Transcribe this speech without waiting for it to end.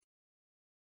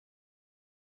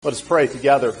Let us pray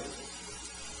together.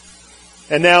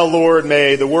 And now, Lord,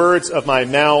 may the words of my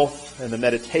mouth and the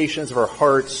meditations of our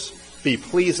hearts be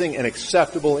pleasing and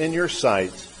acceptable in your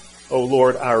sight, O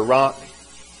Lord, our rock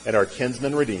and our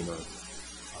kinsman redeemer.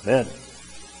 Amen.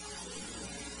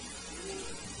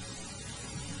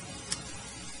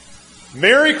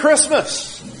 Merry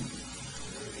Christmas!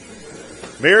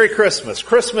 Merry Christmas.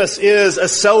 Christmas is a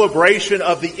celebration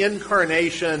of the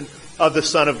incarnation of the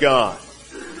Son of God.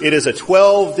 It is a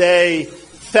 12-day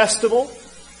festival.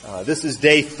 This is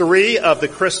day 3 of the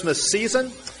Christmas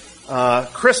season.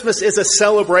 Christmas is a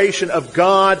celebration of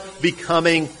God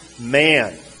becoming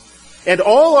man. And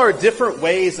all our different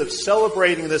ways of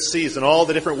celebrating this season, all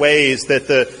the different ways that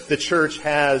the church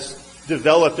has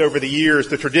developed over the years,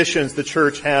 the traditions the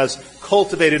church has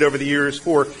cultivated over the years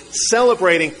for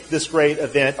celebrating this great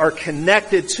event, are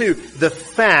connected to the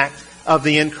fact of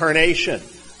the incarnation.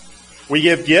 We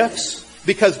give gifts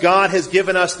because God has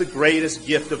given us the greatest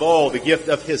gift of all, the gift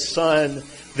of His Son,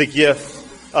 the gift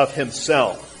of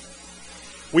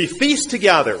Himself. We feast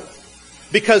together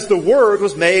because the Word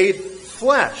was made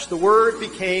flesh. The Word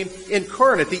became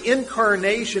incarnate. The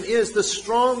incarnation is the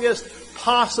strongest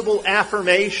possible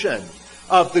affirmation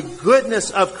of the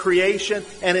goodness of creation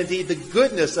and indeed the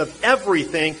goodness of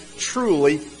everything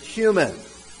truly human.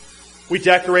 We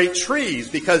decorate trees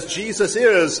because Jesus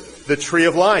is the tree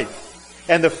of life.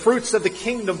 And the fruits of the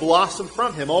kingdom blossom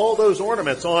from Him. All those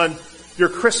ornaments on your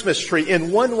Christmas tree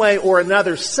in one way or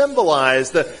another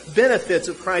symbolize the benefits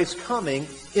of Christ coming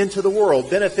into the world.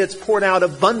 Benefits poured out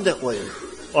abundantly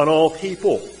on all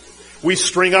people. We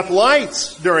string up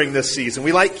lights during this season.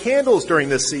 We light candles during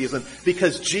this season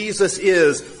because Jesus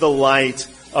is the light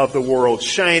of the world,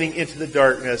 shining into the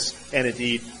darkness and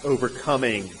indeed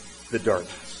overcoming the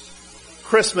darkness.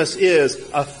 Christmas is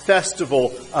a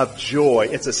festival of joy.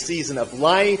 It's a season of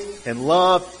light and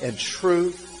love and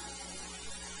truth.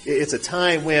 It's a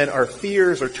time when our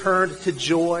fears are turned to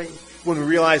joy, when we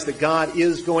realize that God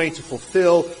is going to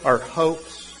fulfill our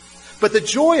hopes. But the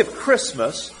joy of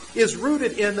Christmas is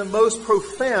rooted in the most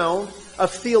profound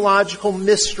of theological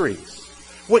mysteries.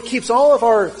 What keeps all of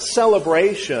our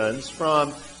celebrations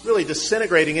from really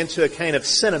disintegrating into a kind of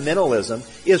sentimentalism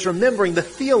is remembering the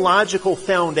theological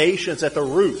foundations at the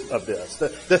root of this,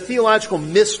 the theological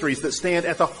mysteries that stand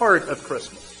at the heart of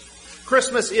Christmas.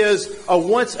 Christmas is a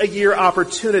once-a-year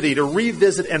opportunity to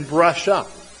revisit and brush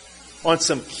up on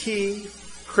some key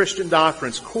Christian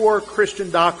doctrines, core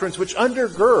Christian doctrines which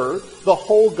undergird the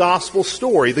whole gospel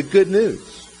story, the good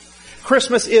news.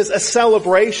 Christmas is a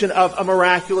celebration of a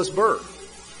miraculous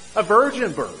birth, a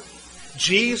virgin birth.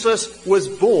 Jesus was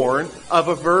born of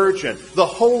a virgin. The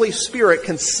Holy Spirit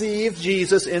conceived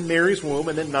Jesus in Mary's womb,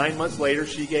 and then 9 months later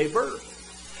she gave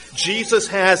birth. Jesus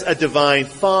has a divine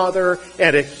father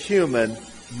and a human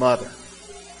mother.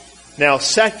 Now,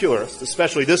 secularists,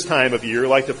 especially this time of year,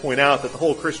 like to point out that the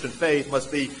whole Christian faith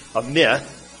must be a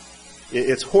myth.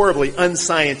 It's horribly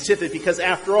unscientific because,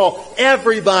 after all,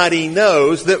 everybody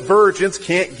knows that virgins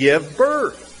can't give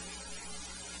birth.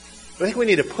 I think we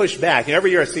need to push back. And every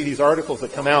year I see these articles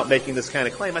that come out making this kind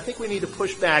of claim. I think we need to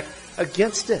push back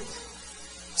against it.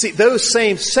 See, those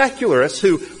same secularists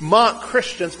who mock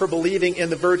Christians for believing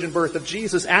in the virgin birth of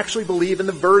Jesus actually believe in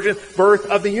the virgin birth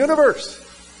of the universe.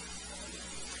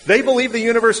 They believe the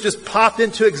universe just popped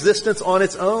into existence on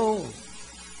its own.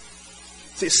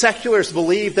 See, secularists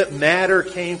believe that matter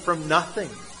came from nothing.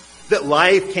 That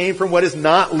life came from what is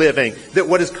not living. That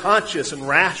what is conscious and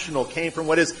rational came from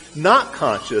what is not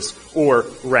conscious or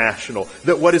rational.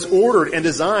 That what is ordered and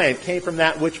designed came from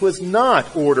that which was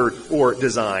not ordered or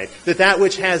designed. That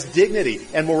which has dignity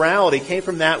and morality came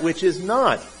from that which is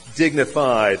not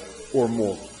dignified or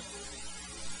moral.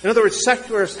 In other words,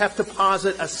 secularists have to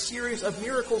posit a series of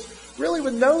miracles really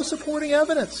with no supporting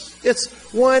evidence. It's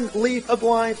one leap of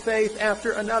blind faith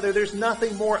after another. There's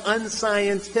nothing more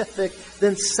unscientific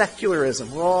than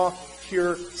secularism, raw,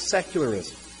 pure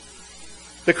secularism.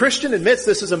 The Christian admits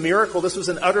this is a miracle. This was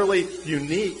an utterly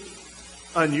unique,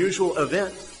 unusual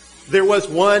event. There was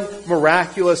one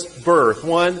miraculous birth,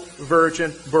 one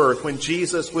virgin birth when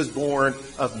Jesus was born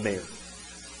of Mary.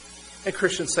 And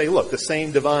Christians say, look, the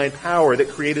same divine power that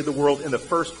created the world in the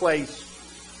first place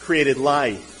created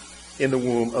life in the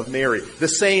womb of Mary. The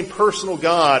same personal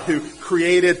God who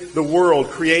created the world,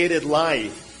 created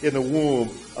life in the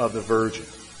womb of the Virgin.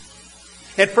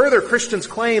 And further, Christians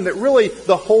claim that really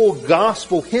the whole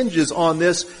gospel hinges on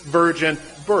this virgin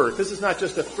birth. This is not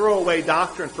just a throwaway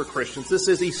doctrine for Christians. This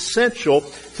is essential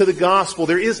to the gospel.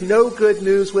 There is no good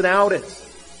news without it.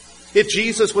 If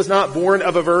Jesus was not born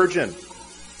of a virgin,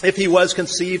 if He was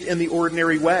conceived in the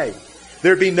ordinary way,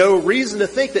 there'd be no reason to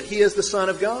think that He is the Son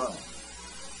of God.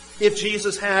 If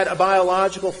Jesus had a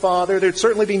biological father, there'd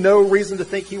certainly be no reason to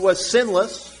think he was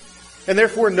sinless, and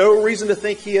therefore no reason to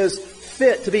think he is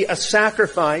fit to be a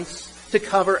sacrifice to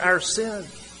cover our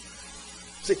sins.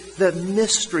 See, the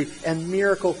mystery and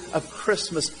miracle of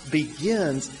Christmas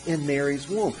begins in Mary's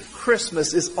womb.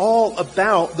 Christmas is all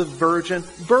about the virgin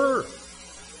birth.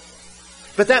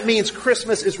 But that means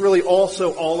Christmas is really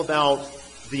also all about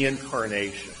the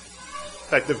incarnation.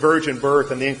 In fact, the virgin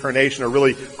birth and the incarnation are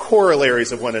really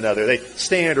corollaries of one another. They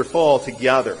stand or fall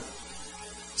together.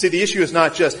 See, the issue is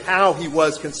not just how he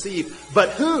was conceived,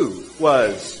 but who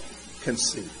was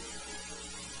conceived.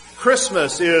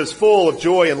 Christmas is full of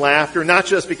joy and laughter, not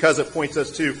just because it points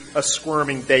us to a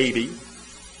squirming baby.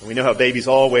 And we know how babies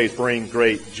always bring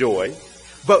great joy.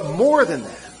 But more than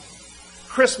that,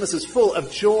 Christmas is full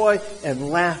of joy and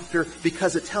laughter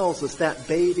because it tells us that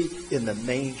baby in the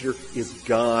manger is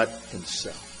God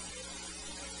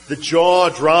himself. The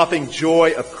jaw-dropping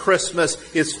joy of Christmas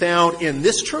is found in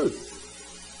this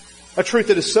truth. A truth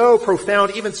that is so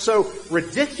profound, even so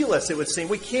ridiculous, it would seem.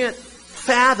 We can't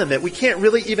fathom it. We can't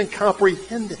really even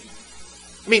comprehend it.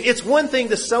 I mean, it's one thing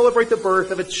to celebrate the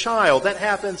birth of a child. That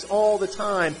happens all the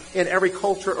time in every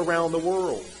culture around the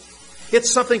world.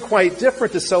 It's something quite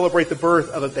different to celebrate the birth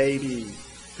of a baby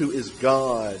who is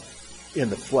God in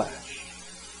the flesh.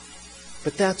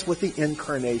 But that's what the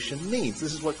incarnation means.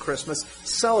 This is what Christmas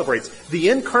celebrates. The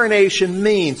incarnation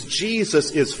means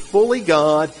Jesus is fully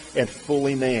God and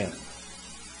fully man.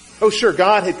 Oh, sure,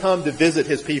 God had come to visit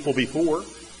his people before.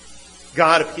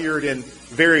 God appeared in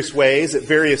various ways at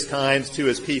various times to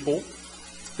his people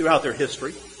throughout their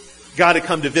history. God had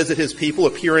come to visit his people,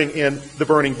 appearing in the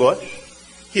burning bush.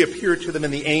 He appeared to them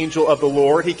in the angel of the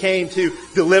Lord. He came to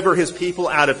deliver his people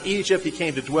out of Egypt. He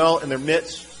came to dwell in their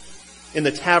midst in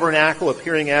the tabernacle,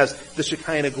 appearing as the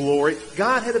Shekinah glory.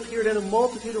 God had appeared in a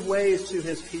multitude of ways to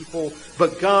his people,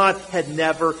 but God had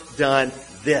never done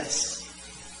this.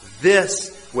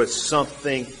 This was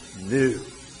something new.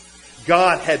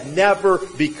 God had never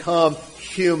become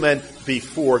human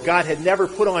before. God had never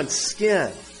put on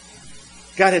skin.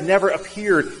 God had never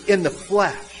appeared in the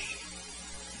flesh.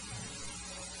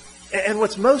 And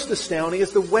what's most astounding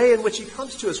is the way in which he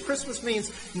comes to us. Christmas means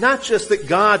not just that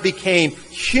God became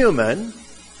human,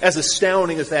 as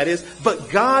astounding as that is, but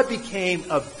God became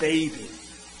a baby.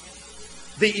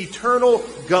 The eternal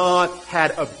God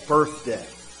had a birthday.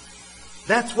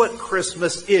 That's what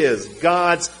Christmas is,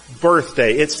 God's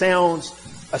birthday. It sounds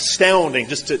astounding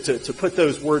just to put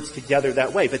those words together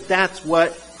that way, but that's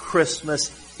what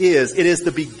Christmas is. It is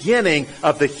the beginning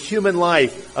of the human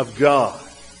life of God.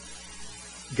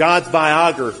 God's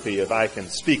biography, if I can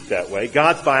speak that way,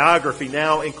 God's biography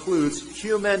now includes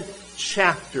human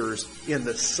chapters in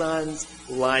the Son's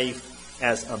life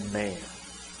as a man.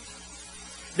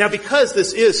 Now, because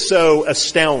this is so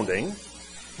astounding,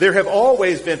 there have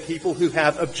always been people who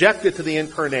have objected to the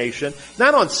incarnation,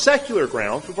 not on secular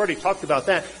grounds, we've already talked about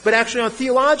that, but actually on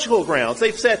theological grounds.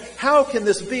 They've said, how can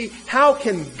this be? How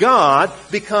can God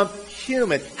become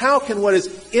human? How can what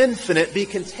is infinite be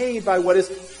contained by what is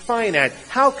finite?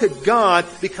 How could God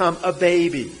become a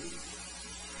baby?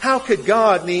 How could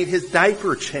God need his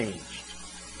diaper changed?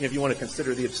 If you want to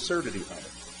consider the absurdity of it.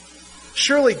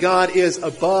 Surely God is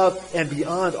above and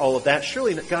beyond all of that.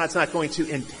 Surely God's not going to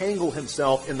entangle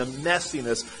himself in the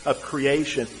messiness of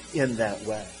creation in that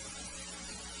way.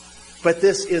 But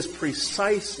this is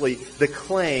precisely the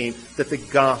claim that the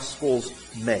Gospels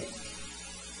make.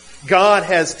 God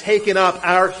has taken up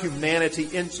our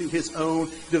humanity into his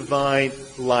own divine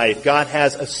life. God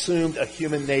has assumed a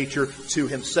human nature to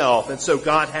himself. And so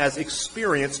God has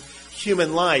experienced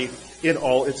human life in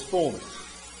all its fullness.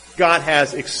 God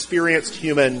has experienced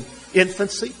human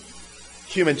infancy,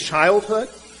 human childhood,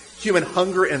 human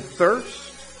hunger and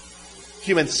thirst,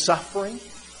 human suffering,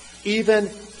 even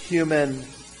human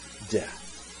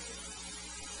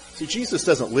death. See, Jesus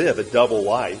doesn't live a double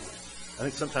life. I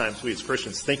think sometimes we as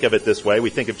Christians think of it this way. We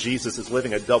think of Jesus as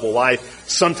living a double life.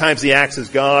 Sometimes he acts as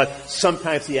God.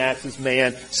 Sometimes he acts as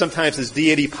man. Sometimes his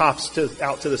deity pops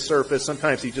out to the surface.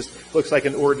 Sometimes he just looks like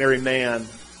an ordinary man.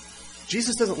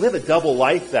 Jesus doesn't live a double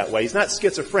life that way. He's not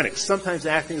schizophrenic. Sometimes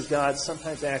acting as God,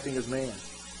 sometimes acting as man.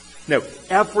 No,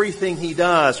 everything he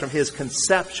does from his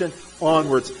conception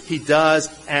onwards, he does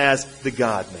as the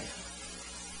God-man.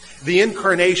 The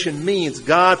incarnation means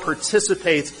God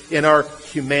participates in our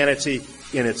humanity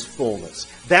in its fullness.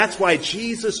 That's why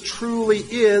Jesus truly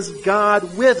is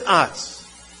God with us.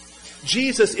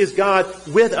 Jesus is God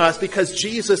with us because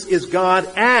Jesus is God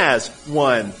as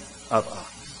one of us.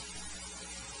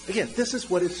 Again, this is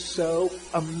what is so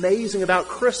amazing about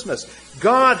Christmas.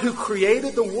 God, who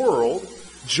created the world,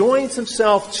 joins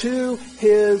himself to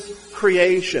his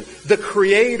creation. The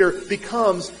Creator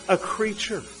becomes a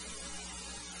creature.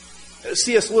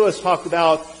 C.S. Lewis talked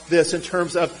about this in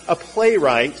terms of a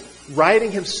playwright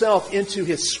writing himself into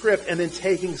his script and then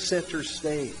taking center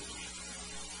stage.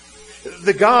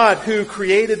 The God who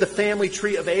created the family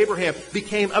tree of Abraham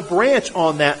became a branch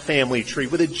on that family tree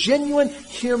with a genuine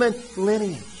human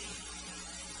lineage.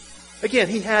 Again,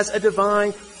 he has a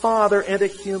divine father and a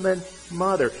human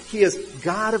mother. He is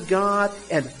God of God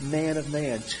and man of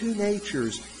man. Two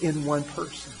natures in one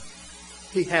person.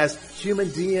 He has human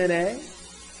DNA,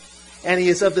 and he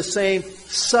is of the same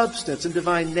substance and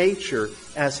divine nature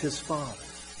as his Father.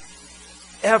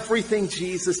 Everything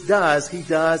Jesus does, he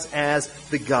does as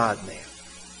the God-man.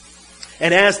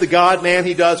 And as the God-man,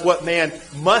 he does what man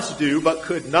must do but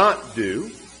could not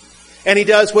do. And he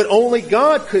does what only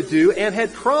God could do and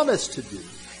had promised to do.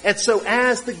 And so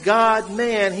as the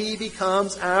God-man, he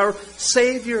becomes our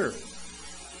Savior.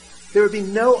 There would be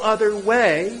no other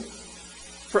way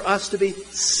for us to be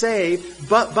saved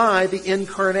but by the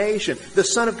incarnation. The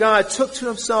Son of God took to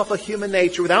himself a human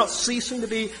nature without ceasing to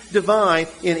be divine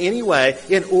in any way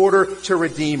in order to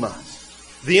redeem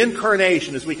us. The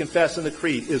incarnation, as we confess in the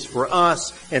Creed, is for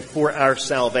us and for our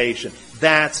salvation.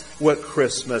 That's what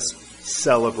Christmas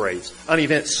celebrates. An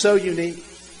event so unique,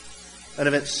 an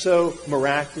event so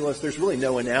miraculous, there's really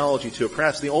no analogy to it.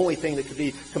 Perhaps the only thing that could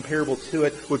be comparable to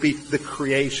it would be the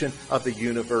creation of the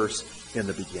universe in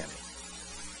the beginning.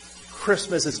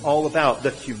 Christmas is all about the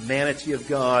humanity of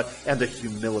God and the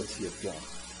humility of God.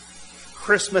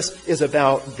 Christmas is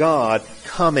about God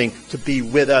coming to be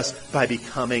with us by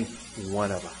becoming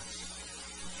one of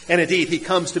us. And indeed, he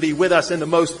comes to be with us in the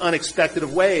most unexpected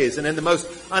of ways and in the most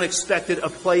unexpected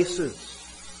of places.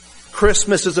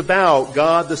 Christmas is about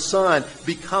God the Son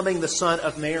becoming the Son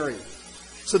of Mary,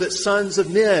 so that sons of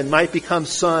men might become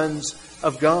sons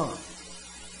of God.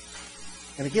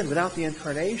 And again, without the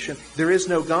incarnation, there is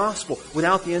no gospel.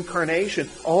 Without the incarnation,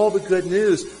 all the good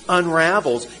news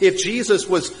unravels. If Jesus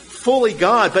was fully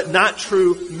God but not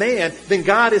true man, then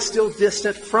God is still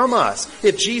distant from us.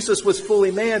 If Jesus was fully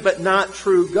man but not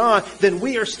true God, then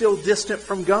we are still distant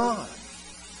from God.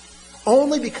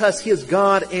 Only because he is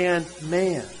God and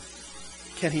man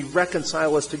can he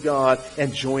reconcile us to God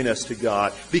and join us to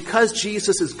God. Because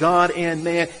Jesus is God and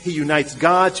man, he unites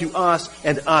God to us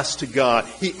and us to God.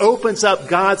 He opens up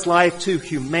God's life to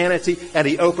humanity, and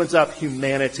he opens up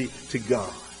humanity to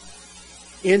God.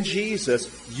 In Jesus,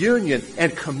 union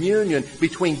and communion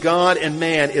between God and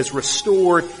man is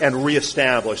restored and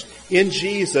reestablished. In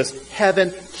Jesus,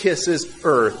 heaven kisses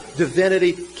earth.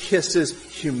 Divinity kisses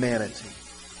humanity.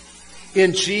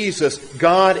 In Jesus,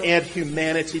 God and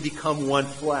humanity become one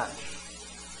flesh.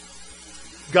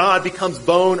 God becomes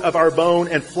bone of our bone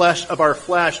and flesh of our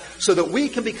flesh, so that we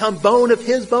can become bone of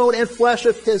his bone and flesh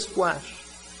of his flesh.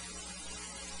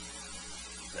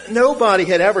 Nobody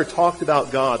had ever talked about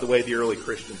God the way the early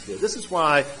Christians did. This is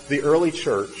why the early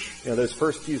church, those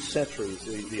first few centuries,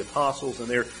 the apostles and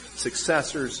their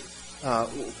successors,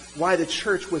 why the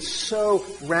church was so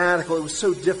radical, it was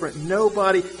so different.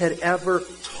 Nobody had ever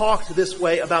talked this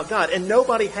way about God, and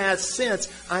nobody has since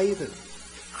either.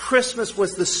 Christmas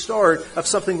was the start of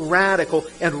something radical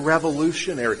and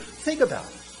revolutionary. Think about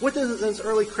it. What did those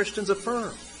early Christians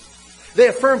affirm? They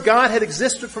affirmed God had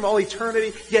existed from all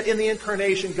eternity, yet in the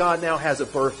incarnation God now has a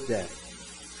birthday.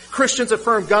 Christians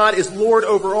affirm God is Lord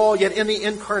over all, yet in the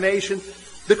incarnation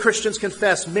the Christians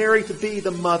confess Mary to be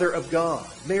the mother of God,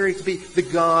 Mary to be the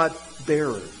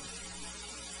God-bearer.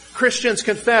 Christians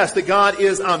confess that God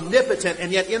is omnipotent,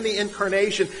 and yet in the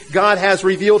incarnation, God has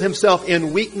revealed himself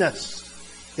in weakness,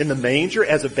 in the manger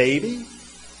as a baby,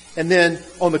 and then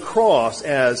on the cross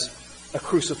as a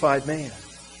crucified man.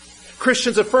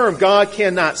 Christians affirm God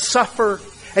cannot suffer,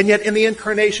 and yet in the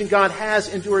incarnation, God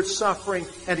has endured suffering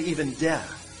and even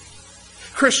death.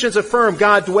 Christians affirm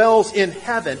God dwells in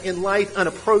heaven, in light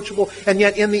unapproachable, and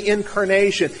yet in the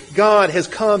incarnation, God has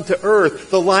come to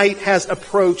earth. The light has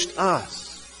approached us.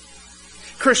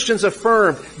 Christians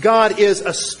affirm God is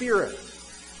a spirit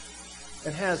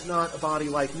and has not a body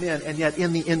like men, and yet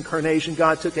in the incarnation,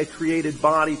 God took a created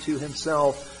body to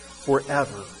himself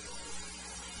forever.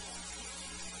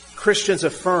 Christians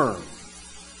affirm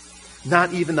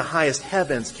not even the highest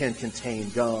heavens can contain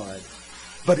God,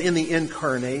 but in the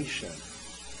incarnation,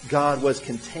 God was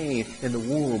contained in the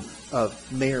womb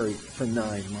of Mary for 9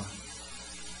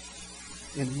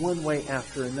 months. In one way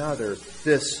after another,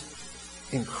 this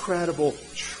incredible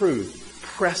truth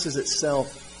presses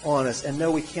itself on us, and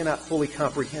no, we cannot fully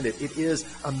comprehend it. It is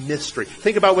a mystery.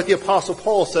 Think about what the Apostle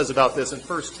Paul says about this in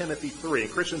 1 Timothy 3.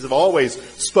 Christians have always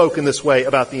spoken this way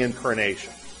about the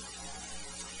incarnation.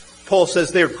 Paul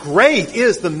says there, great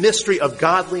is the mystery of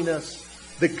godliness,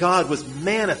 that God was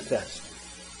manifested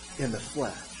in the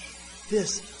flesh.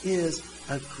 This is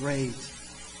a great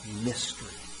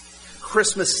mystery.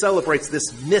 Christmas celebrates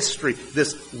this mystery,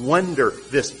 this wonder,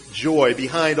 this joy.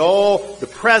 Behind all the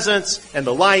presents and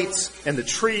the lights and the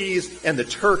trees and the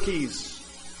turkeys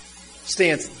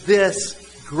stands this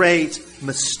great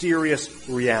mysterious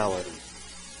reality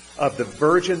of the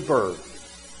virgin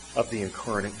birth of the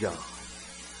incarnate God.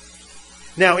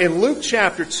 Now in Luke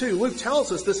chapter 2, Luke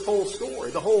tells us this whole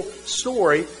story, the whole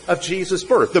story of Jesus'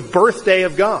 birth, the birthday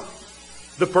of God.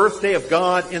 The birthday of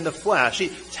God in the flesh. He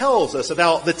tells us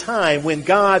about the time when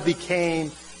God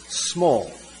became small.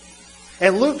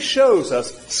 And Luke shows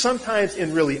us, sometimes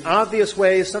in really obvious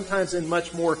ways, sometimes in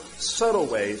much more subtle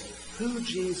ways, who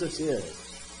Jesus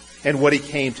is and what he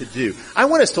came to do. I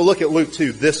want us to look at Luke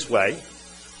 2 this way.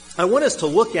 I want us to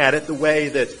look at it the way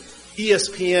that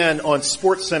ESPN on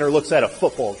SportsCenter looks at a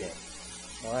football game.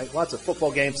 All right, lots of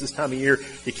football games this time of year.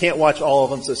 You can't watch all of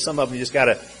them, so some of them you just got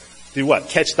to do what?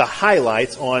 Catch the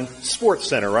highlights on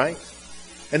SportsCenter, right?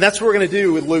 And that's what we're going to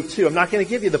do with Luke 2. I'm not going to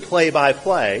give you the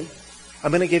play-by-play.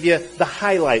 I'm going to give you the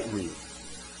highlight reel.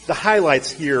 The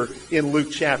highlights here in Luke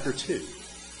chapter 2.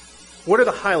 What are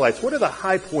the highlights? What are the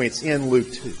high points in Luke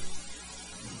 2?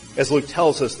 As Luke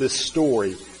tells us this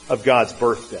story of God's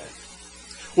birthday.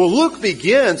 Well, Luke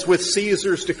begins with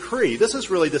Caesar's decree. This is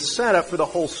really the setup for the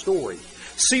whole story.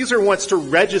 Caesar wants to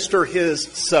register his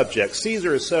subjects.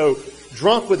 Caesar is so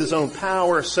drunk with his own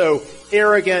power, so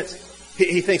arrogant.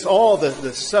 He thinks all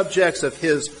the subjects of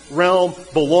his realm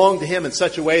belong to him in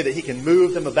such a way that he can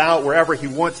move them about wherever he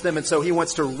wants them, and so he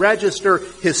wants to register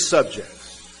his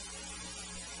subjects.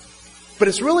 But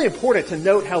it's really important to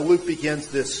note how Luke begins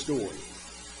this story.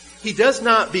 He does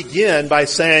not begin by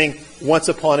saying, once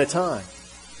upon a time.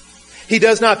 He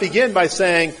does not begin by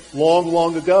saying, long,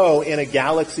 long ago in a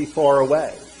galaxy far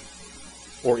away.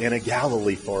 Or in a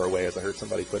Galilee far away, as I heard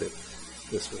somebody put it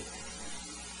this week.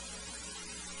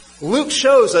 Luke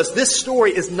shows us this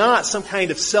story is not some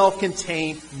kind of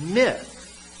self-contained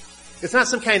myth. It's not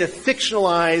some kind of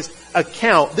fictionalized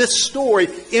account. This story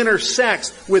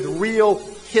intersects with real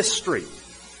history.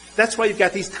 That's why you've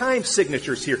got these time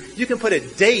signatures here. You can put a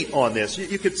date on this.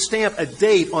 You could stamp a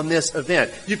date on this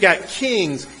event. You've got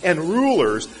kings and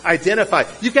rulers identified.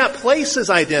 You've got places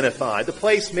identified. The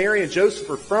place Mary and Joseph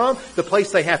are from, the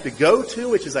place they have to go to,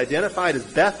 which is identified as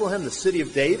Bethlehem, the city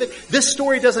of David. This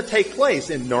story doesn't take place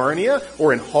in Narnia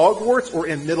or in Hogwarts or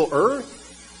in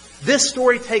Middle-earth. This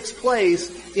story takes place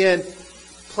in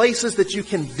places that you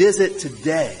can visit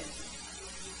today.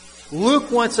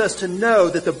 Luke wants us to know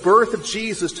that the birth of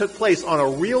Jesus took place on a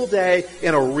real day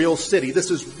in a real city. This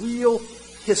is real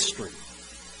history.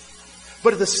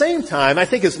 But at the same time, I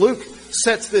think as Luke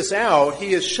sets this out,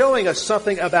 he is showing us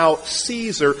something about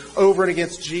Caesar over and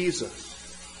against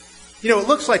Jesus. You know, it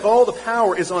looks like all the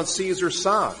power is on Caesar's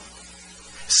side.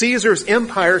 Caesar's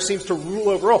empire seems to rule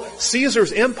over all.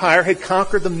 Caesar's empire had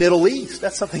conquered the Middle East.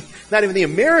 That's something not even the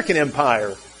American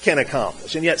empire can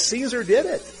accomplish. And yet Caesar did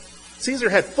it.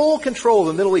 Caesar had full control of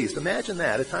the Middle East. Imagine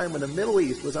that, a time when the Middle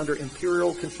East was under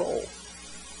imperial control.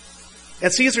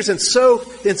 And Caesar's in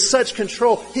such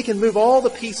control, he can move all the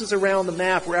pieces around the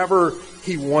map wherever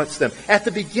he wants them. At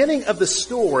the beginning of the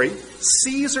story,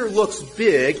 Caesar looks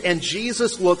big and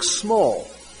Jesus looks small.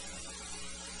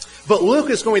 But Luke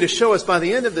is going to show us by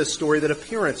the end of this story that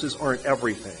appearances aren't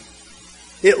everything.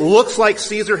 It looks like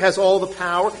Caesar has all the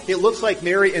power. It looks like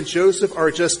Mary and Joseph are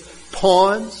just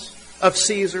pawns of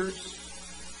Caesar's.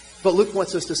 But Luke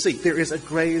wants us to see there is a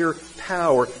greater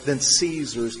power than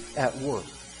Caesar's at work.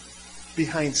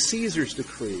 Behind Caesar's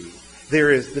decree,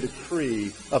 there is the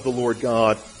decree of the Lord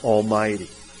God Almighty.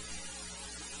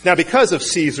 Now, because of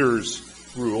Caesar's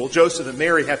rule, Joseph and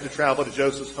Mary have to travel to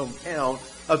Joseph's hometown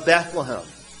of Bethlehem.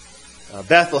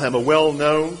 Bethlehem, a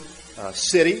well-known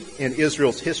city in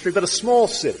Israel's history, but a small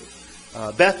city.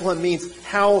 Bethlehem means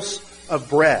house of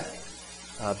bread.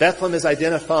 Bethlehem is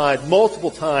identified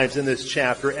multiple times in this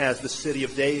chapter as the city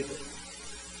of David.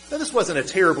 Now, this wasn't a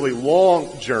terribly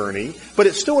long journey, but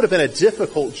it still would have been a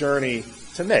difficult journey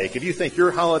to make. If you think your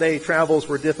holiday travels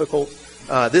were difficult,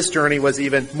 this journey was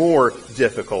even more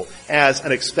difficult. As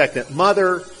an expectant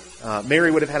mother,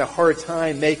 Mary would have had a hard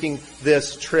time making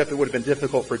this trip. It would have been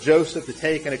difficult for Joseph to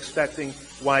take an expecting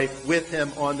wife with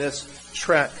him on this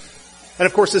trek. And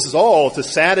of course, this is all to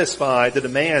satisfy the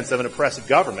demands of an oppressive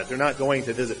government. They're not going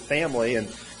to visit family and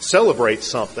celebrate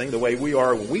something the way we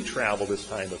are when we travel this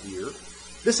time of year.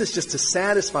 This is just to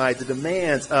satisfy the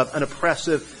demands of an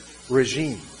oppressive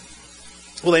regime.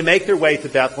 Well, they make their way to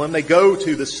Bethlehem. They go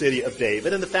to the city of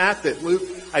David. And the fact that Luke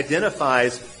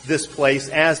identifies this place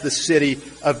as the city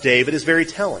of David is very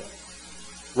telling.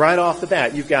 Right off the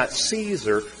bat, you've got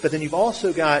Caesar, but then you've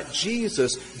also got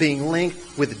Jesus being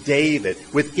linked with David,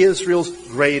 with Israel's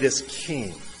greatest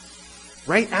king.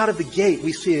 Right out of the gate,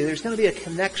 we see there's going to be a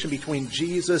connection between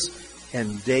Jesus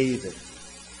and David.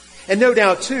 And no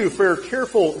doubt, too, for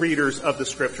careful readers of the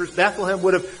Scriptures, Bethlehem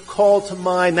would have called to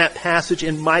mind that passage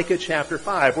in Micah chapter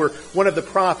 5, where one of the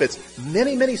prophets,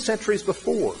 many, many centuries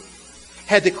before,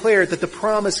 had declared that the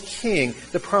promised king,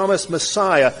 the promised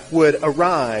Messiah, would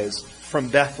arise from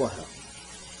Bethlehem.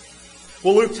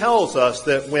 Well, Luke tells us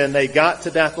that when they got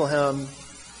to Bethlehem,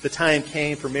 the time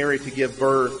came for Mary to give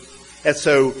birth. And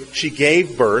so she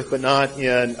gave birth, but not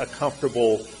in a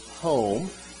comfortable home,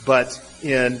 but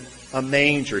in a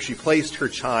manger. She placed her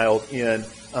child in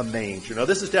a manger. Now,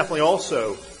 this is definitely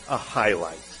also a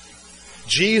highlight.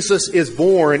 Jesus is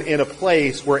born in a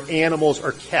place where animals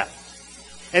are kept.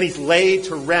 And he's laid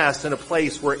to rest in a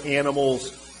place where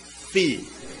animals feed.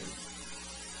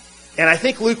 And I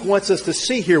think Luke wants us to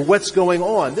see here what's going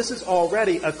on. This is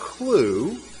already a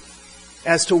clue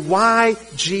as to why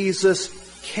Jesus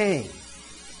came.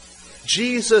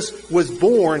 Jesus was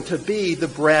born to be the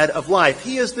bread of life.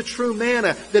 He is the true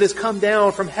manna that has come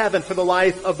down from heaven for the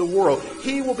life of the world.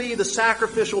 He will be the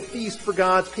sacrificial feast for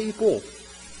God's people.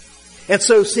 And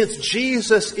so since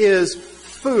Jesus is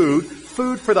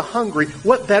food for the hungry,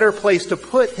 what better place to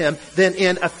put him than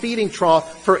in a feeding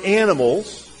trough for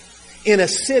animals in a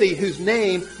city whose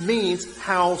name means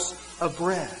house of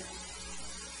bread?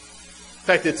 In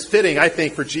fact, it's fitting, I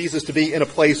think, for Jesus to be in a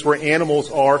place where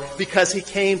animals are because he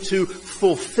came to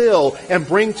fulfill and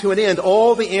bring to an end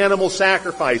all the animal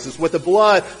sacrifices. What the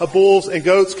blood of bulls and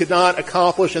goats could not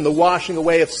accomplish in the washing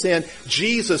away of sin,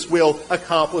 Jesus will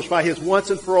accomplish by his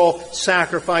once and for all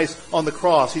sacrifice on the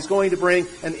cross. He's going to bring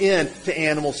an end to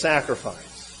animal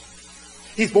sacrifice.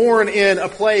 He's born in a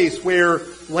place where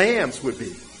lambs would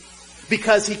be,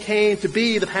 because he came to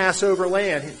be the Passover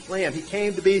lamb. He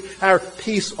came to be our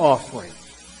peace offering.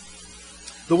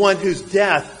 The one whose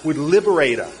death would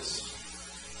liberate us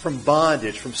from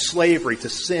bondage, from slavery to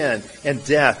sin and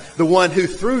death. The one who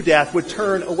through death would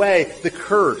turn away the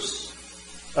curse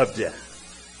of death.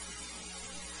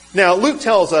 Now, Luke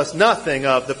tells us nothing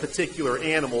of the particular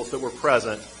animals that were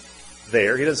present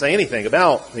there. He doesn't say anything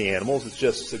about the animals. It's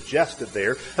just suggested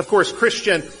there. Of course,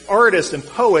 Christian artists and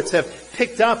poets have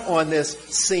picked up on this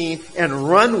scene and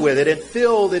run with it and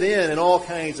filled it in all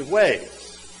kinds of ways.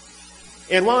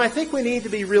 And while I think we need to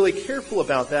be really careful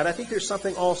about that, I think there's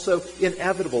something also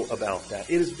inevitable about that.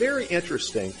 It is very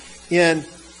interesting. In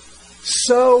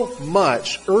so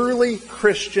much early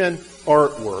Christian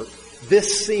artwork,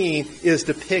 this scene is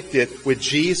depicted with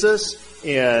Jesus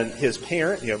and his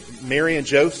parent, Mary and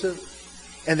Joseph,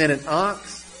 and then an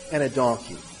ox and a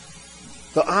donkey.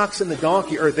 The ox and the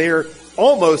donkey are there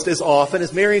almost as often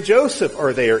as Mary and Joseph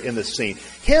are there in the scene.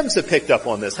 Hymns have picked up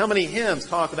on this. How many hymns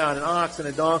talk about an ox and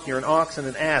a donkey or an ox and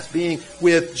an ass being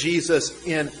with Jesus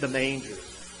in the manger?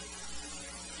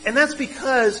 And that's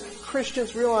because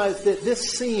Christians realize that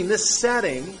this scene, this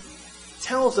setting,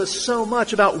 tells us so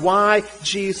much about why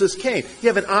Jesus came. You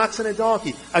have an ox and a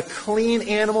donkey, a clean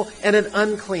animal and an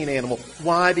unclean animal.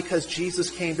 Why? Because Jesus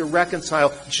came to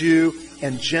reconcile Jew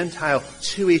and Gentile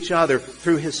to each other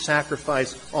through his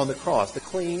sacrifice on the cross. The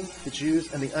clean, the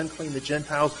Jews, and the unclean, the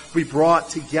Gentiles, we brought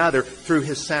together through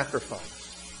his sacrifice.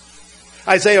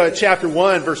 Isaiah chapter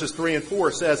 1 verses 3 and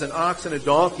 4 says, "An ox and a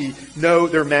donkey know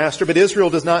their master, but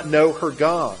Israel does not know her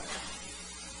God."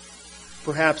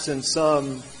 Perhaps in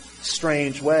some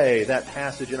strange way, that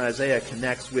passage in Isaiah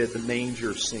connects with the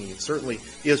manger scene. Certainly,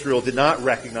 Israel did not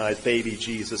recognize baby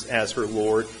Jesus as her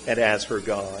Lord and as her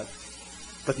God.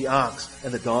 But the ox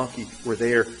and the donkey were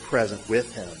there present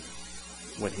with him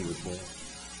when he was born.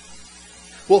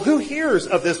 Well, who hears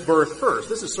of this birth first?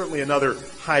 This is certainly another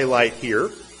highlight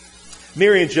here.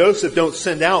 Mary and Joseph don't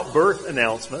send out birth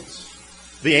announcements.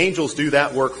 The angels do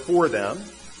that work for them.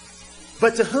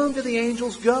 But to whom do the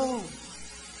angels go?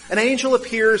 An angel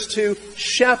appears to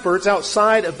shepherds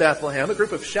outside of Bethlehem, a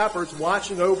group of shepherds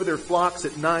watching over their flocks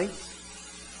at night.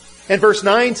 And verse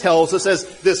 9 tells us, as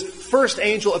this first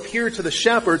angel appeared to the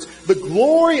shepherds, the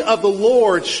glory of the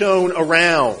Lord shone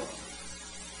around.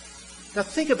 Now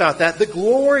think about that, the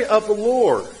glory of the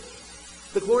Lord.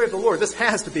 The glory of the Lord. This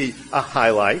has to be a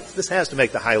highlight. This has to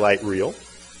make the highlight real.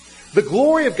 The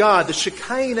glory of God, the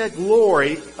Shekinah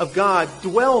glory of God,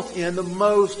 dwelt in the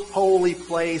most holy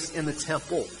place in the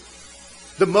temple.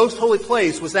 The most holy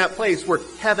place was that place where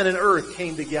heaven and earth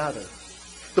came together.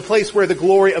 The place where the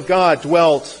glory of God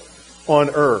dwelt on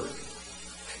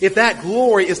earth. If that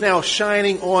glory is now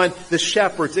shining on the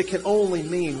shepherds, it can only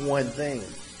mean one thing.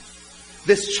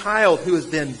 This child who has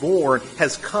been born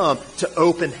has come to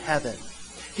open heaven.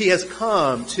 He has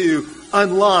come to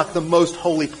unlock the most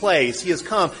holy place. He has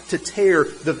come to tear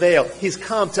the veil. He's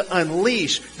come to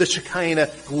unleash the Shekinah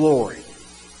glory.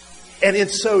 And in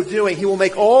so doing, he will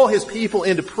make all his people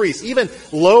into priests, even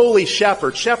lowly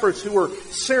shepherds who were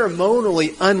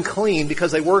ceremonially unclean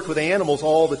because they worked with animals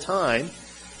all the time.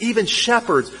 Even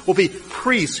shepherds will be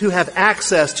priests who have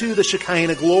access to the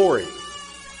Shekinah glory.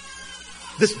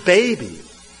 This baby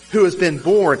who has been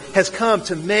born has come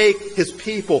to make his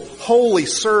people holy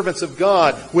servants of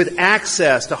God with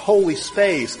access to holy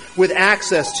space, with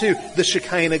access to the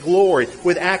Shekinah glory,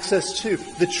 with access to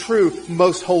the true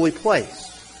most holy place.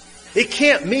 It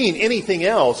can't mean anything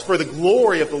else for the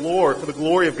glory of the Lord, for the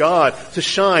glory of God to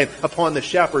shine upon the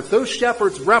shepherds. Those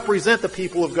shepherds represent the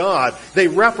people of God. They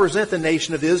represent the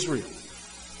nation of Israel.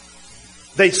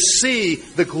 They see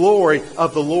the glory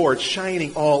of the Lord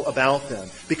shining all about them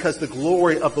because the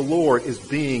glory of the Lord is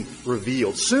being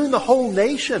revealed. Soon the whole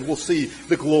nation will see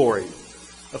the glory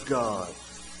of God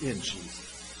in Jesus.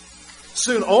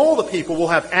 Soon all the people will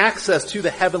have access to the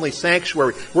heavenly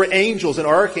sanctuary where angels and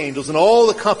archangels and all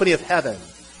the company of heaven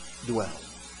dwell.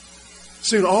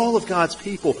 Soon all of God's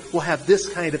people will have this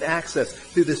kind of access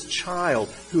through this child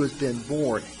who has been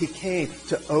born. He came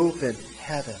to open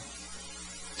heaven,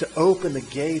 to open the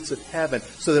gates of heaven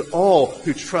so that all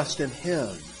who trust in Him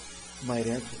might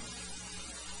enter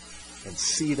and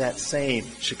see that same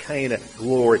Shekinah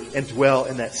glory and dwell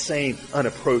in that same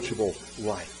unapproachable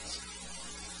light.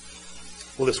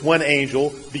 Well, this one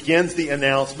angel begins the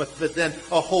announcement, but then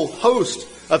a whole host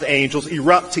of angels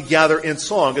erupt together in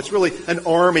song. It's really an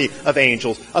army of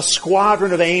angels. A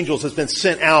squadron of angels has been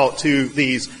sent out to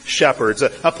these shepherds.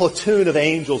 A platoon of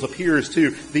angels appears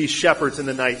to these shepherds in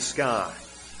the night sky.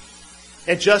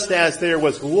 And just as there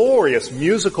was glorious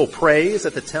musical praise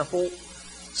at the temple,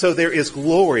 so there is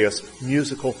glorious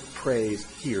musical praise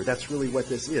here. That's really what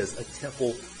this is, a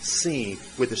temple scene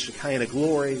with the Shekinah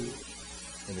glory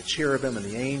and the cherubim and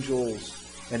the angels,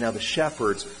 and now the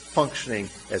shepherds functioning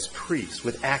as priests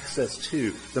with access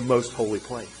to the most holy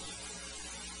place.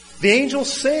 The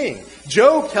angels sing.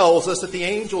 Job tells us that the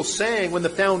angels sang when the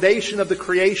foundation of the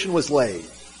creation was laid.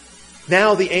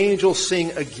 Now the angels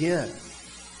sing again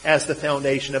as the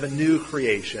foundation of a new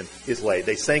creation is laid.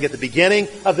 They sang at the beginning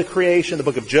of the creation. The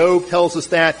book of Job tells us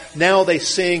that. Now they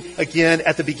sing again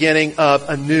at the beginning of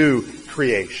a new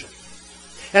creation.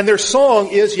 And their song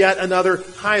is yet another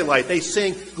highlight. They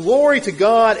sing glory to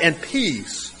God and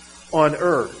peace on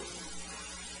earth.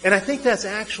 And I think that's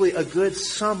actually a good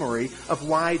summary of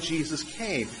why Jesus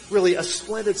came. Really a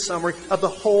splendid summary of the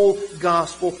whole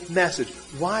gospel message.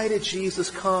 Why did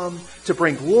Jesus come? To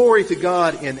bring glory to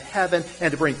God in heaven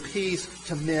and to bring peace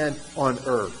to men on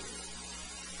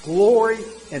earth. Glory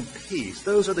and peace.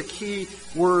 Those are the key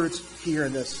words here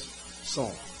in this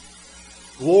psalm.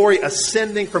 Glory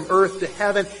ascending from earth to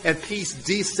heaven and peace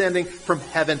descending from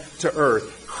heaven to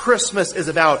earth. Christmas is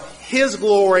about His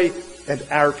glory and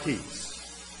our peace.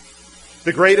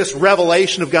 The greatest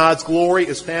revelation of God's glory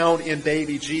is found in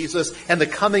baby Jesus, and the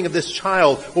coming of this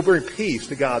child will bring peace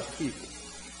to God's people.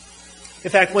 In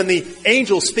fact, when the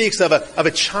angel speaks of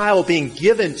a child being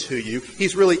given to you,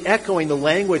 he's really echoing the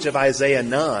language of Isaiah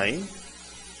 9,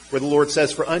 where the Lord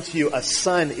says, "For unto you a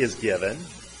son is given,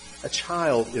 a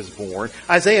child is born."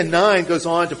 Isaiah 9 goes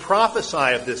on to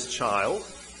prophesy of this child.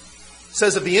 It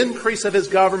says, "Of the increase of His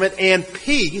government and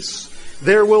peace,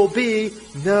 there will be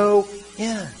no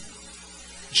end."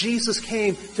 Jesus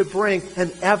came to bring an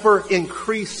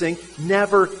ever-increasing,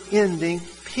 never-ending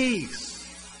peace.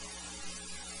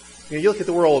 You look at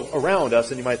the world around us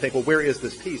and you might think, well, where is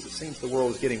this peace? It seems the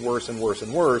world is getting worse and worse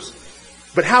and worse.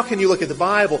 But how can you look at the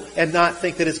Bible and not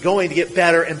think that it's going to get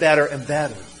better and better and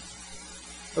better?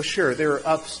 Oh, sure, there are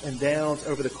ups and downs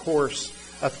over the course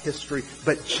of history,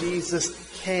 but Jesus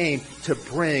came to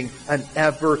bring an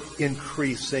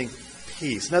ever-increasing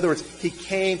peace. In other words, He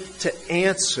came to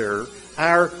answer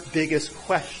our biggest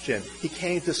question. He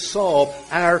came to solve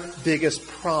our biggest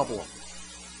problem.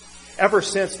 Ever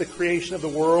since the creation of the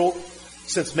world,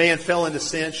 since man fell into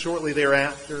sin shortly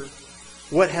thereafter,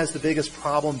 what has the biggest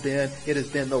problem been? It has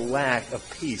been the lack of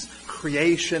peace.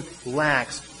 Creation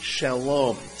lacks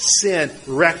shalom. Sin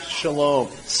wrecked shalom.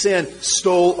 Sin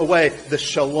stole away the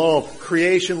shalom.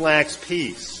 Creation lacks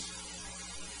peace.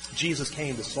 Jesus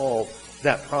came to solve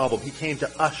that problem. He came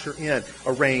to usher in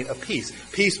a reign of peace.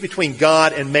 Peace between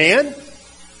God and man,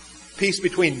 peace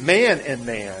between man,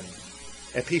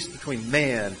 and peace between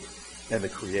man and the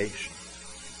creation.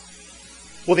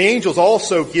 Well, the angels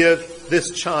also give this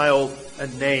child a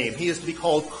name. He is to be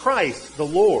called Christ the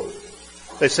Lord.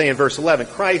 they say in verse 11,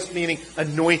 Christ meaning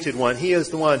anointed one. He is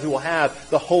the one who will have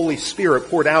the Holy Spirit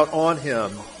poured out on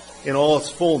him in all its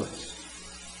fullness.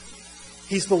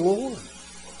 He's the Lord.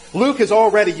 Luke has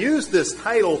already used this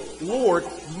title, Lord,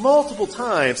 multiple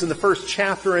times in the first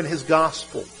chapter in his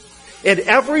gospel. And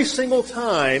every single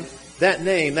time that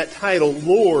name, that title,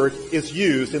 Lord, is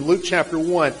used in Luke chapter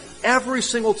 1, every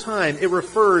single time it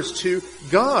refers to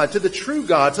God, to the true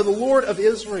God, to the Lord of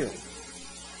Israel.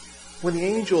 When the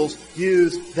angels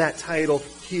use that title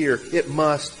here, it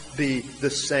must be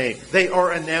the same. They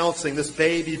are announcing this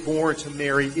baby born to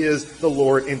Mary is the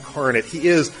Lord incarnate. He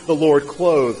is the Lord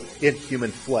clothed in human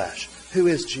flesh. Who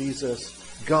is Jesus?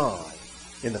 God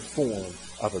in the form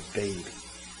of a baby.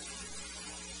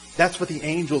 That's what the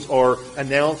angels are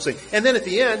announcing. And then at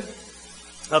the end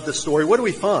of the story, what do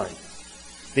we find?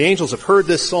 The angels have heard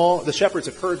this song. The shepherds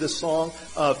have heard this song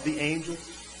of the angels.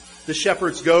 The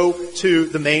shepherds go to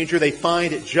the manger. They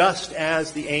find it just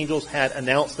as the angels had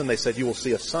announced them. They said, you will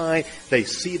see a sign. They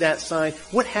see that sign.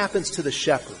 What happens to the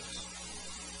shepherds?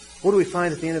 What do we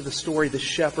find at the end of the story? The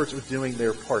shepherds are doing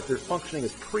their part. They're functioning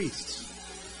as priests.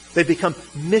 They become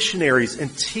missionaries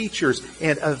and teachers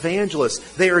and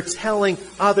evangelists. They are telling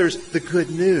others the good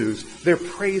news. They're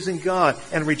praising God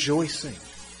and rejoicing.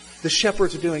 The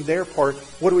shepherds are doing their part.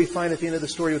 What do we find at the end of the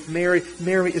story with Mary?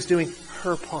 Mary is doing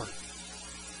her part.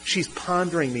 She's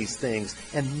pondering these things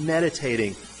and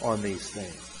meditating on these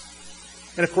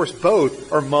things. And of course,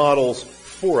 both are models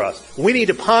for us. We need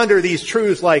to ponder these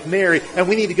truths like Mary, and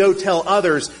we need to go tell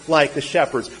others like the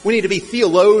shepherds. We need to be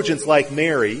theologians like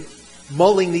Mary,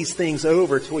 mulling these things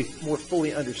over till we more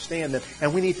fully understand them.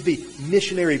 And we need to be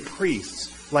missionary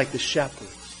priests like the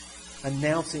shepherds,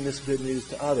 announcing this good news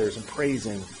to others and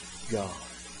praising God.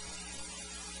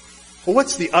 Well,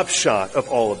 what's the upshot of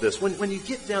all of this? When you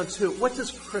get down to it, what does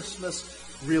Christmas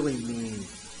really mean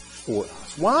for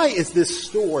us? Why is this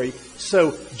story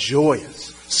so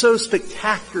joyous, so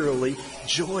spectacularly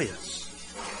joyous?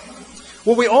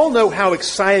 Well, we all know how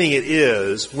exciting it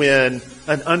is when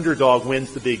an underdog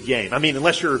wins the big game. I mean,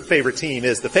 unless your favorite team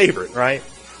is the favorite, right?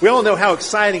 We all know how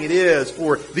exciting it is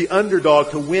for the underdog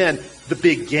to win the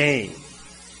big game.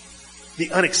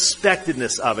 The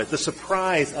unexpectedness of it, the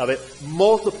surprise of it,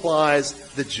 multiplies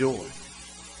the joy.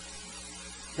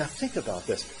 Now think about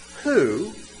this.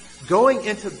 Who, going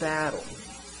into battle,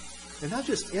 and not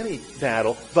just any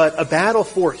battle, but a battle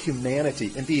for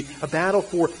humanity, indeed, a battle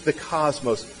for the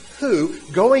cosmos, who,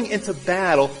 going into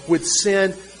battle, would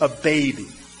send a baby?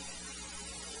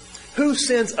 Who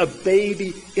sends a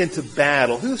baby into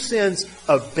battle? Who sends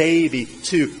a baby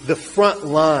to the front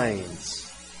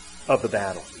lines of the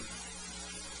battle?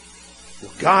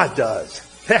 Well, God does.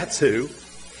 That's who.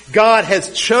 God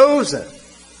has chosen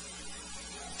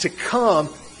to come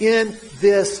in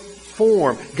this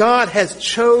form. God has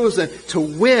chosen to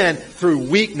win through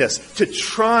weakness, to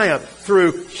triumph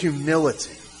through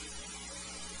humility.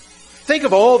 Think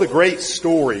of all the great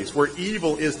stories where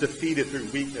evil is defeated through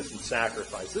weakness and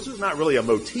sacrifice. This is not really a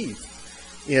motif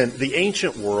in the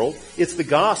ancient world. It's the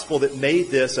gospel that made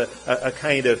this a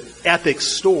kind of epic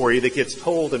story that gets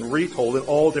told and retold in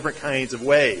all different kinds of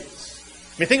ways.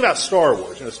 I mean, think about Star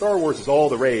Wars. You know, Star Wars is all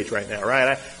the rage right now,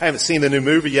 right? I haven't seen the new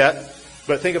movie yet,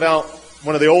 but think about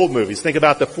one of the old movies. Think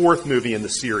about the fourth movie in the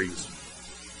series,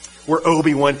 where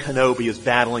Obi-Wan Kenobi is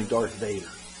battling Darth Vader.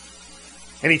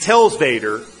 And he tells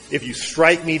Vader, if you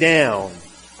strike me down,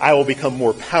 I will become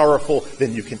more powerful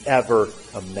than you can ever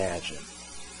imagine.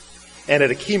 And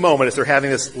at a key moment, as they're having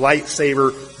this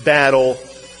lightsaber battle,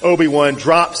 Obi-Wan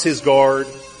drops his guard.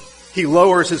 He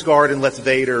lowers his guard and lets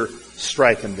Vader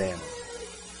strike him down.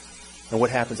 And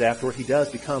what happens afterward? He does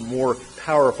become more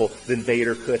powerful than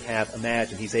Vader could have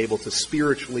imagined. He's able to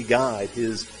spiritually guide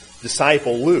his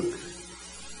disciple Luke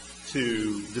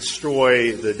to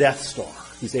destroy the Death Star.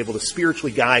 He's able to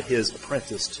spiritually guide his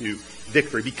apprentice to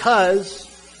victory because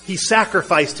he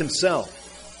sacrificed himself.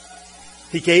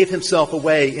 He gave himself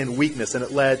away in weakness, and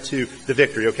it led to the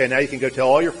victory. Okay, now you can go tell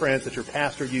all your friends that your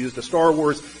pastor used a Star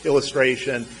Wars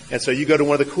illustration, and so you go to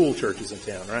one of the cool churches in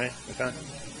town, right? Okay.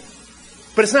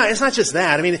 But it's not just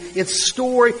that. I mean, it's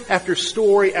story after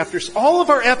story after all of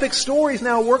our epic stories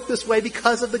now work this way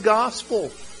because of the gospel.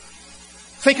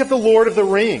 Think of the Lord of the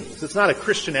Rings. It's not a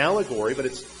Christian allegory, but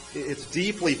it's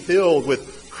deeply filled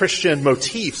with Christian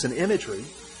motifs and imagery.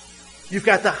 You've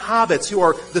got the hobbits, who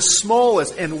are the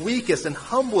smallest and weakest and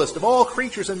humblest of all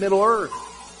creatures in Middle-earth.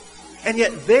 And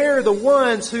yet they're the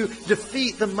ones who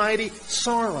defeat the mighty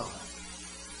Sauron.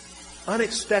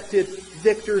 Unexpected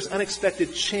victors,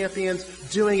 unexpected champions,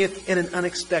 doing it in an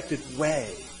unexpected way.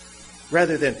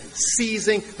 Rather than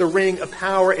seizing the ring of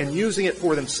power and using it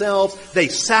for themselves, they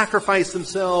sacrifice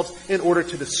themselves in order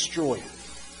to destroy it.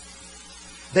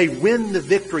 They win the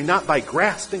victory not by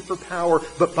grasping for power,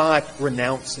 but by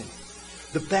renouncing.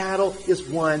 The battle is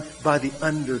won by the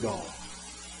underdog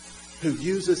who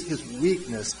uses his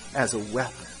weakness as a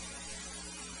weapon.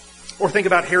 Or think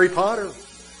about Harry Potter.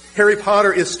 Harry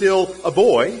Potter is still a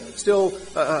boy, still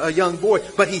a young boy,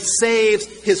 but he saves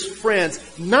his friends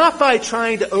not by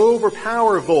trying to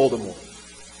overpower Voldemort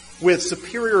with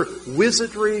superior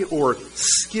wizardry or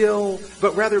skill,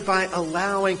 but rather by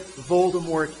allowing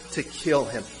Voldemort to kill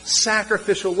him.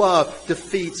 Sacrificial love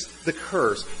defeats the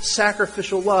curse.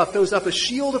 Sacrificial love throws up a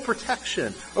shield of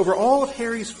protection over all of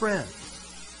Harry's friends.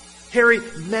 Harry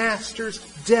masters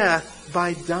death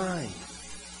by dying.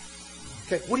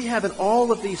 Okay, what do you have in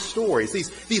all of these stories?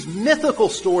 These mythical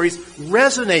stories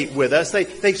resonate with us.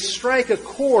 They strike a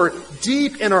chord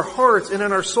deep in our hearts and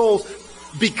in our souls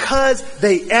because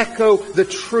they echo the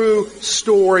true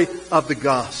story of the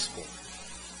gospel.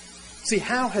 See,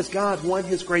 how has God won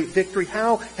his great victory?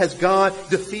 How has God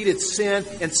defeated sin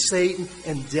and Satan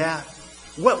and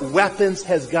death? What weapons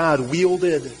has God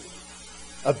wielded?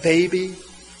 A baby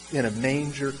in a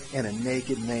manger and a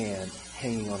naked man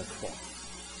hanging on a cross.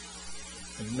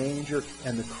 The manger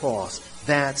and the cross.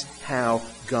 That's how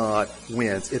God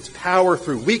wins. It's power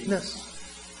through weakness.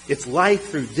 It's life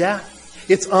through death.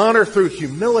 It's honor through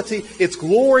humility. It's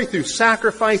glory through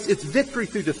sacrifice. It's victory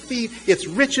through defeat. It's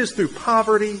riches through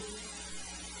poverty.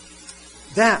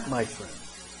 That, my friend,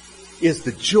 is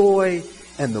the joy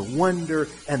and the wonder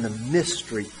and the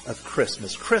mystery of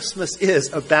Christmas. Christmas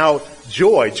is about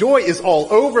joy. Joy is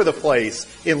all over the place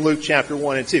in Luke chapter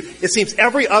 1 and 2. It seems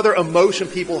every other emotion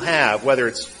people have, whether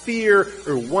it's fear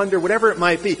or wonder, whatever it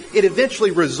might be, it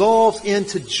eventually resolves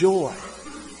into joy.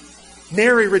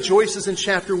 Mary rejoices in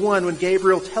chapter 1 when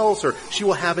Gabriel tells her she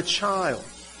will have a child.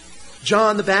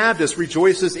 John the Baptist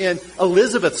rejoices in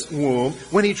Elizabeth's womb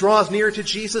when he draws near to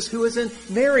Jesus who is in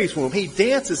Mary's womb. He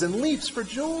dances and leaps for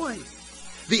joy.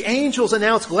 The angels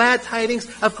announce glad tidings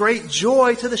of great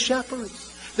joy to the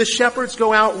shepherds. The shepherds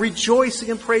go out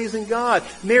rejoicing and praising God.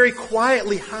 Mary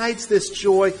quietly hides this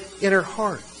joy in her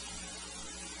heart.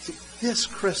 See, this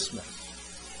Christmas,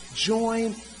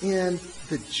 join in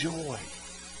the joy.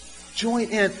 Join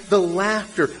in the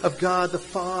laughter of God the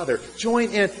Father.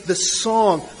 Join in the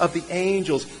song of the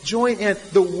angels. Join in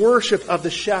the worship of the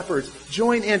shepherds.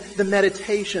 Join in the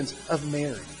meditations of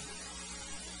Mary.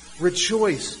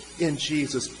 Rejoice in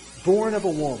Jesus, born of a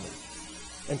woman,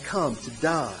 and come to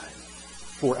die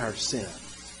for our sins,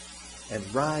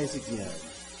 and rise again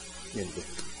in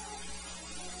victory.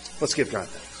 Let's give God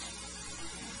thanks.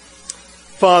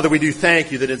 Father, we do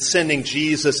thank you that in sending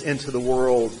Jesus into the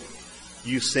world,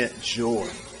 you sent joy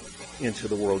into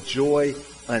the world, joy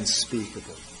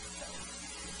unspeakable.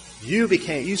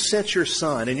 You sent your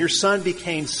Son, and your Son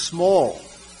became small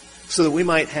so that we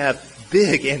might have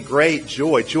big and great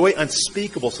joy, joy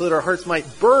unspeakable, so that our hearts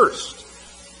might burst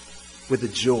with the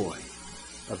joy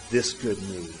of this good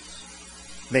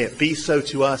news. May it be so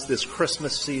to us this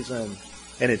Christmas season,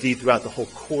 and indeed throughout the whole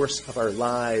course of our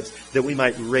lives, that we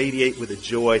might radiate with a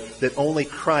joy that only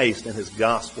Christ and his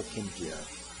gospel can give.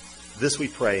 This we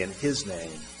pray in his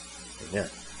name. Amen.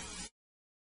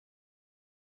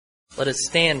 Let us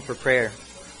stand for prayer.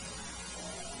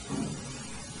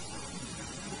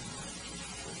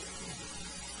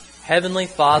 Heavenly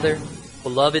Father,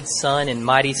 beloved Son, and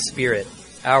mighty Spirit,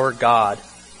 our God,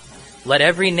 let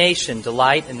every nation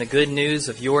delight in the good news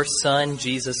of your Son,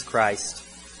 Jesus Christ.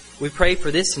 We pray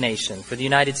for this nation, for the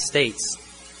United States.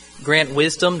 Grant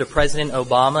wisdom to President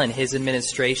Obama and his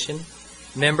administration,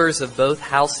 members of both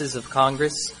houses of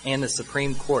Congress and the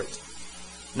Supreme Court.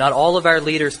 Not all of our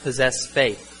leaders possess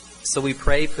faith, so we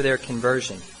pray for their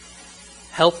conversion.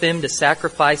 Help them to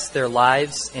sacrifice their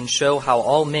lives and show how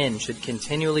all men should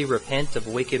continually repent of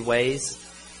wicked ways,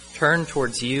 turn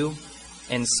towards you,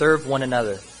 and serve one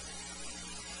another.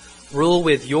 Rule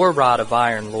with your rod of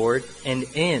iron, Lord, and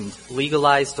end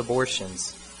legalized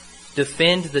abortions.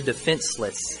 Defend the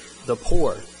defenseless, the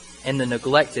poor, and the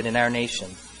neglected in our nation.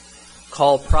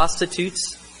 Call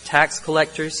prostitutes, tax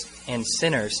collectors, and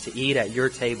sinners to eat at your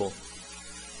table.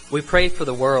 We pray for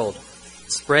the world.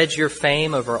 Spread your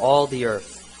fame over all the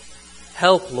earth.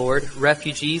 Help, Lord,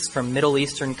 refugees from Middle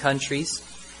Eastern countries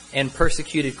and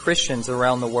persecuted Christians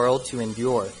around the world to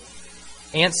endure.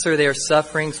 Answer their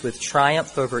sufferings with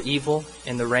triumph over evil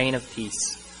and the reign of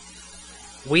peace.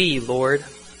 We, Lord,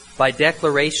 by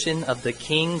declaration of the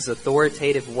King's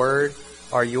authoritative word,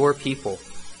 are your people.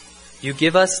 You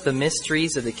give us the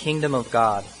mysteries of the kingdom of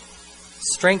God.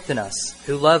 Strengthen us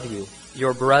who love you,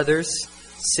 your brothers,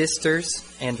 sisters,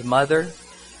 and mother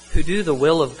who do the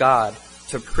will of God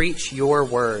to preach your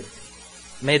word.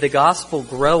 May the gospel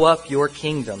grow up your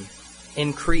kingdom,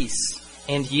 increase,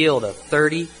 and yield a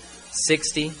 30,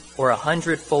 60, or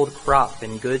 100-fold crop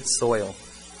in good soil.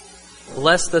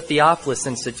 Bless the Theophilus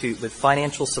Institute with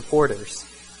financial supporters,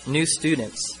 new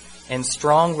students, and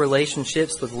strong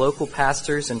relationships with local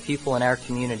pastors and people in our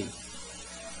community.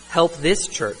 Help this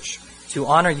church to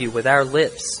honor you with our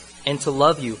lips and to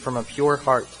love you from a pure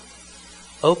heart.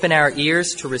 Open our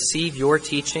ears to receive your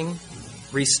teaching,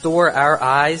 restore our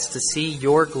eyes to see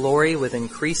your glory with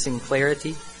increasing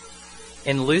clarity,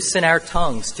 and loosen our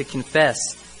tongues to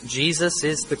confess Jesus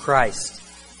is the Christ.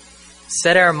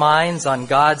 Set our minds on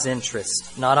God's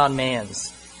interest, not on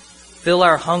man's. Fill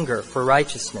our hunger for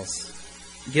righteousness.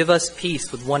 Give us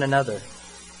peace with one another.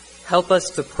 Help us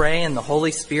to pray in the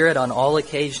Holy Spirit on all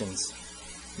occasions.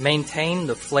 Maintain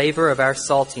the flavor of our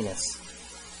saltiness.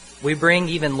 We bring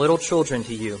even little children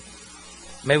to you.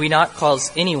 May we not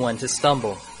cause anyone to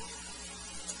stumble.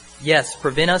 Yes,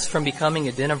 prevent us from becoming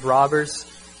a den of robbers,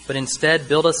 but instead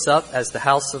build us up as the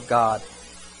house of God.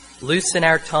 Loosen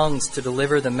our tongues to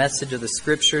deliver the message of the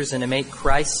Scriptures and to make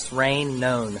Christ's reign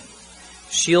known.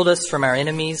 Shield us from our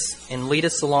enemies and lead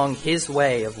us along His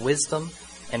way of wisdom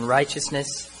and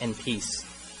righteousness and peace.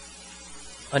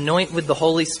 Anoint with the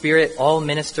Holy Spirit all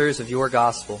ministers of your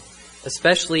gospel,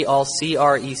 especially all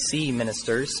CREC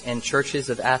ministers and churches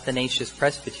of Athanasius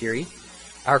Presbytery,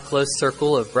 our close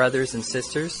circle of brothers and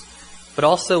sisters, but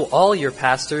also all your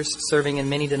pastors serving in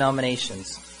many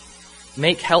denominations.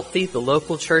 Make healthy the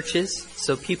local churches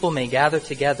so people may gather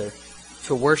together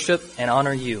to worship and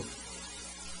honor you.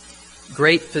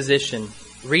 Great Physician,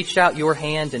 reach out your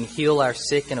hand and heal our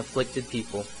sick and afflicted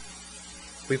people.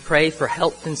 We pray for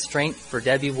health and strength for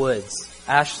Debbie Woods,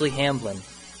 Ashley Hamblin,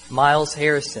 Miles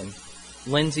Harrison,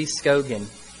 Lindsay Scogan,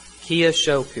 Kia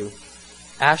Shoku,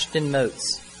 Ashton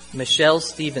Motes, Michelle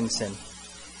Stevenson,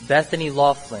 Bethany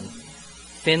Laughlin,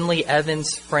 Finley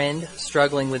Evans' friend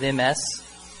struggling with MS,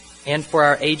 and for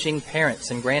our aging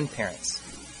parents and grandparents,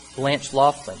 Blanche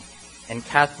Laughlin and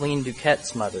Kathleen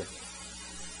Duquette's mother.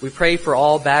 We pray for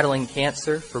all battling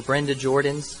cancer, for Brenda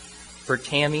Jordan's, for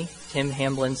Tammy, Tim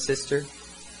Hamblin's sister,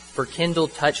 for Kendall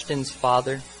Touchton's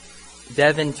father,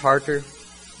 Devin Tartar,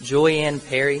 Joyanne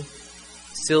Perry,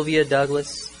 Sylvia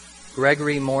Douglas,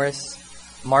 Gregory Morris,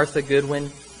 Martha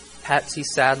Goodwin, Patsy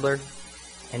Sadler,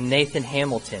 and Nathan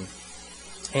Hamilton,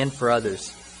 and for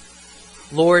others.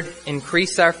 Lord,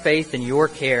 increase our faith in your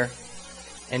care,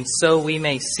 and so we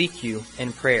may seek you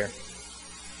in prayer.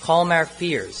 Calm our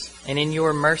fears, and in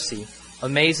your mercy,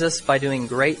 amaze us by doing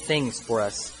great things for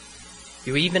us.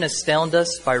 You even astound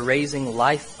us by raising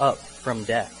life up from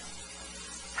death.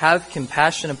 Have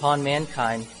compassion upon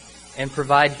mankind, and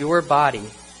provide your body,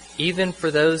 even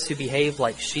for those who behave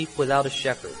like sheep without a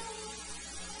shepherd.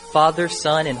 Father,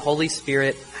 Son, and Holy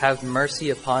Spirit, have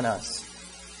mercy upon us.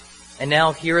 And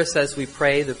now hear us as we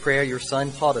pray the prayer your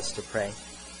Son taught us to pray.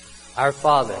 Our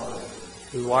Father,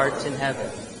 who art in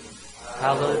heaven,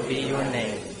 hallowed be your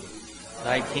name.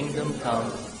 Thy kingdom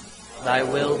come, thy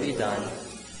will be done,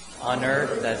 on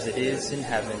earth as it is in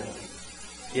heaven.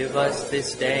 Give us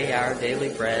this day our daily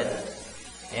bread,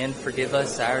 and forgive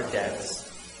us our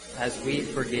debts, as we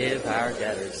forgive our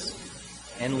debtors.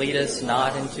 And lead us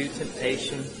not into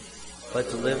temptation, but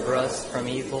deliver us from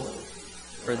evil.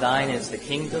 For thine is the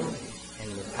kingdom,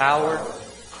 and the power,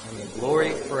 and the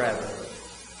glory forever.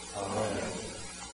 Amen.